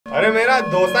मेरा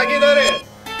डोसा किधर है?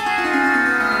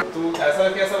 तू ऐसा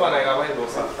कैसे बनाएगा भाई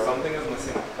डोसा? Something is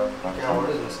missing. क्या what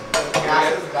is missing? Gas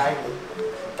is died.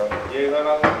 ये इधर आ.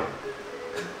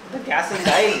 The gas is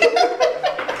died.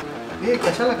 ये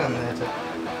कशाला कांदा है यार?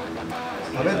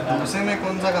 अबे डोसे में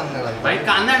कौन सा कांदा डालता है? भाई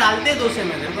कांदा डालते हैं डोसे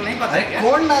में, तेरे को नहीं पता है क्या?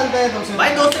 कौन डालता है डोसे में?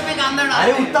 भाई डोसे में कांदा डालते हैं।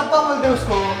 अरे उत्तप्पा बोलते हैं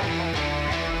उसको।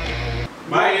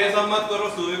 भाई ये सब मत करो,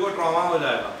 सूर्य को ट्रॉमा हो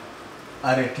जाएगा।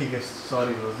 अरे ठीक है,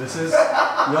 sorry bro. This is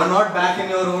you are not back in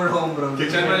your old home, bro.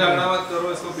 Kitchen में जाना मत करो,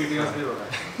 इसको PTSD होगा।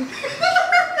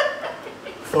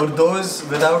 For those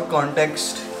without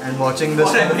context and watching this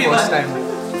for the first time,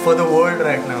 for the world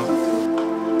right now,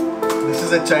 this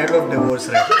is a child of divorce,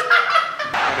 right?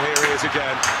 And here he is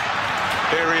again.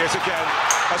 Here he is again.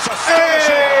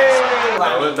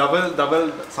 Double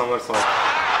somersault.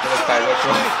 Tiger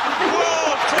shot.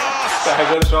 World class.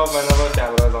 Tiger shot whenever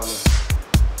cameras on.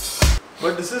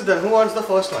 But this is done. Who wants the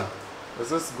first one?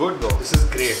 This is good though. This is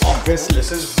great. Obviously,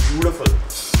 this is beautiful.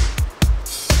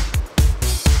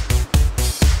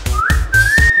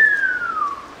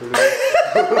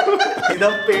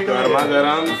 गर्मा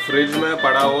गरम fridge में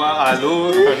पड़ा हुआ आलू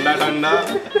ठंडा ठंडा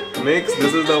mix.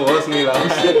 This is the worst मील.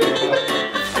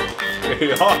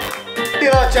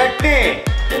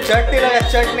 चटनी लगा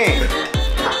चटनी.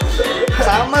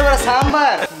 Sambar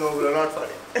sambar. No bro, not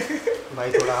funny. भाई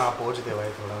थोड़ा हाँ पहुँच दे भाई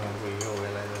थोड़ा मेरे को ये हो गया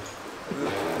है.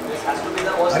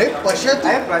 अरे पश्चात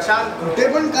आहे प्रशांत कुठे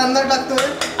पण कांदा टाकतोय.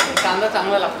 कांदा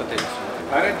चांगला लागतो ते.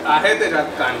 अरे आहे त्याच्यात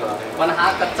कांदा पण हा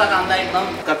कच्चा कांदा एकदम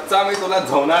कच्चा. मी तुला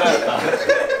झवणार आहे आता.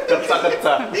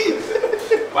 कच्चा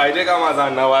पाहिजे का माझा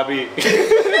नवाबी?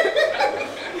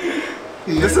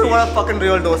 This is what a fucking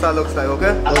real dosa looks like,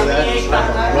 okay? I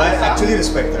actually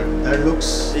respect that. That looks.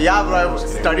 Yeah, bro. I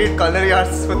studied culinary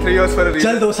arts for 3 years for a reason.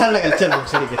 चल डोसा लगा. चल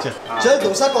ठीक है चल. चल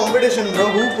dosa competition, bro.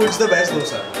 Who puts the best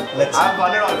dosa? Let's see. I've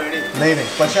won it already. नहीं.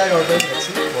 Pasha your turn. Let's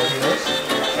see what he does.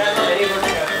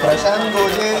 प्रशांत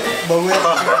गोजे बघूया.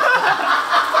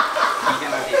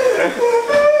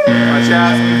 Pasha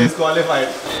has been disqualified.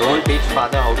 Don't teach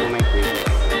father how to make videos.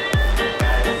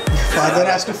 Father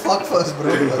has to fuck first,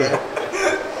 bro.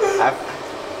 I've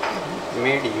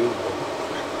made you.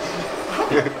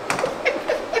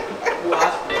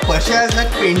 Pasha is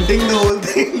like painting the whole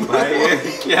thing. भाई ये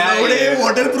क्या है?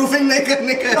 waterproofing नहीं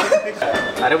करने का.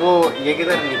 अरे वो ये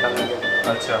किधर निकालना है?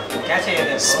 अच्छा क्या चाहिए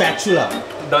तेरे को? Spatula.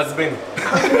 डस्टबिन.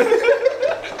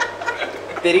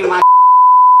 तेरी माँ.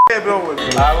 Bro,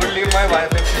 I would leave my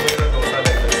wife if she made a dosa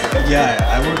like this.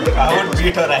 Yeah, I would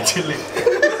beat her actually.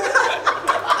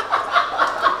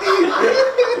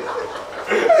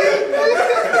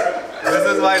 This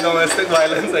is why domestic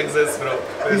violence exists, bro.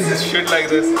 This is shit like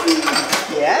this.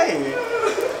 क्या है ये?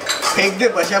 फेंक दे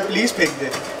पशा please फेंक दे.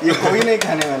 ये कोई नहीं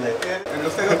खाने वाला है.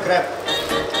 Understand? Crap.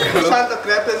 Prashant, the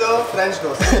crap is a French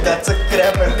dosa. That's a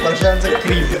crap and Prashant's a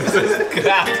creep.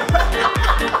 Crap.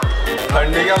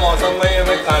 ठंडी का मौसम में ये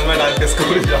मैं कान में डाल के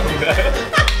स्कूल जाऊंगा.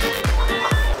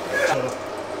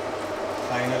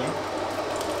 Finally.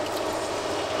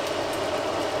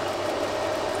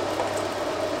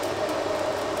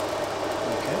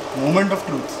 Okay. Moment of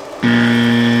truth.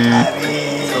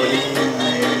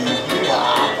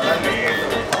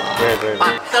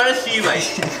 पातळशी भाई.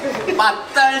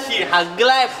 पातळशी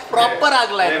हागलाय. प्रॉपर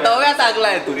हागलाय. तव्यात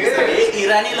हागलाय तू.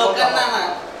 इराणी लोकांना ना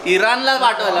इराणला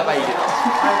पाठवायला पाहिजे.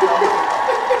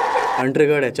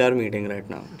 Untriggered HR meeting right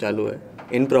now. चालू है.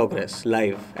 In progress,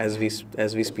 live as we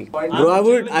speak. Bro,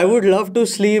 I would love to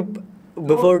sleep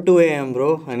before 2 a.m. bro,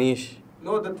 Anish.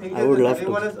 No, the thing I would is love that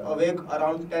everyone is awake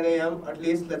around 10 a.m. At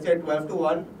least, let's say 12 to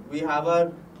 1. We have our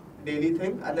daily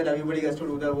thing, and then everybody gets to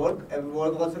do their work. Every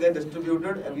work also gets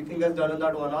distributed. Everything gets done in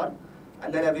that 1 hour, and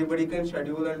then everybody can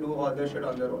schedule and do all their shit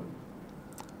on their own.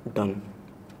 Done.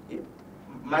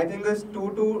 My thing is 2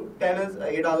 to 10 is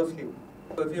 8 hours of sleep.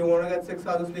 So if you want to get 6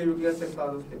 hours of sleep, you can get 6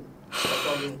 hours of sleep.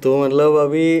 तो मतलब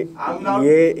अभी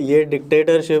ये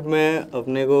dictatorship में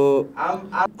अपने को.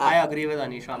 I agree with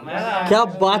Anish on that. क्या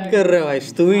बात कर रहे हो भाई?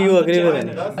 तू भी you agree with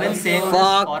Anish? I've been saying this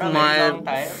Fuck for a very my long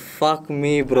time. fuck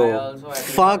me bro. I also agree with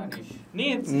Fuck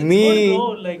Anish. me.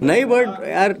 नहीं but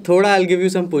यार थोड़ा I'll give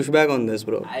you some pushback on this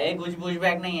bro. अरे कुछ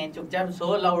pushback नहीं है. चुपचाप सो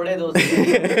लौड़े दोस्त.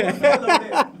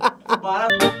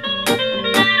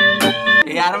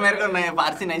 यार मेरे को नहीं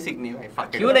फारसी नहीं सीखनी है भाई.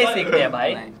 क्यों नहीं सीखते हैं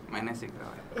भाई? मैं नहीं सीख रहा हूँ.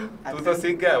 तू तो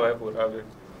सीख गया भाई पूरा अभी.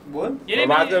 बोल.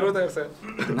 बात करूँ तेरे से.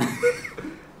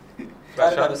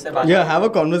 Yeah, have a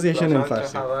conversation in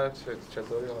Farsi.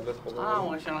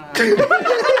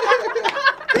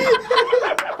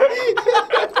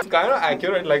 It's kind of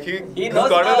accurate, like he got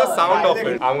the sound of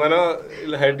it. I'm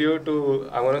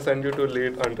gonna send you to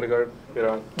lead Untriggered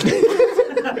Iran.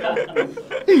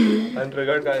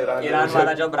 Untriggered का ईरान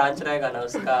वाला जो ब्रांच रहेगा ना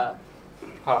उसका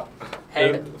हाँ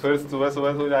हेड फिर सुबह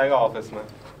सुबह तू जाएगा ऑफिस में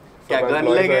क्या गन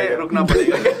लेके रुकना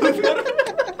पड़ेगा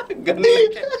गन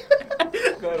लेके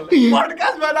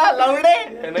पॉडकास्ट बना लौड़े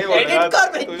नहीं बोलेगा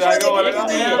तू जाएगा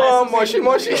बोलेगा मौशी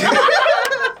मौशी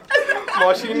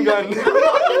machine gun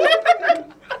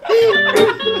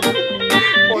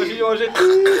मौशी मौशी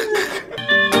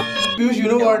Piyush, you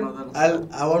know what?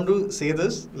 I want to say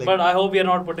this. Like, But I hope we are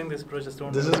not putting this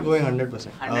progesterone. this is going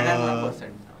 100%.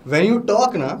 101%. When you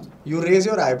talk, na, you raise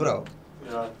your eyebrow.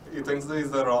 Yeah, he thinks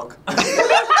he's the Rock.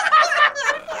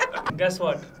 Guess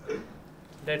what?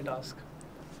 Dead task.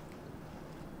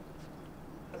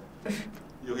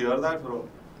 You hear that, bro?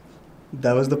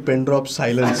 That was the pin drop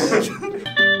silence.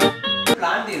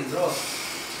 Plant these, bro.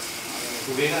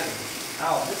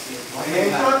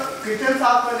 Kitchen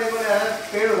साफ करने को यार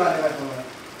पेड़ उगाने का तुम्हें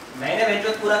मैंने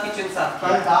venture पूरा किचन साफ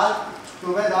कल दाल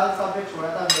सुबह दाल सब ने छोड़ा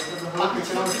था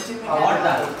kitchen What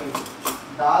dal?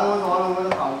 Dal was all over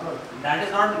the counter. That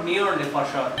is not me only for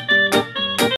sure.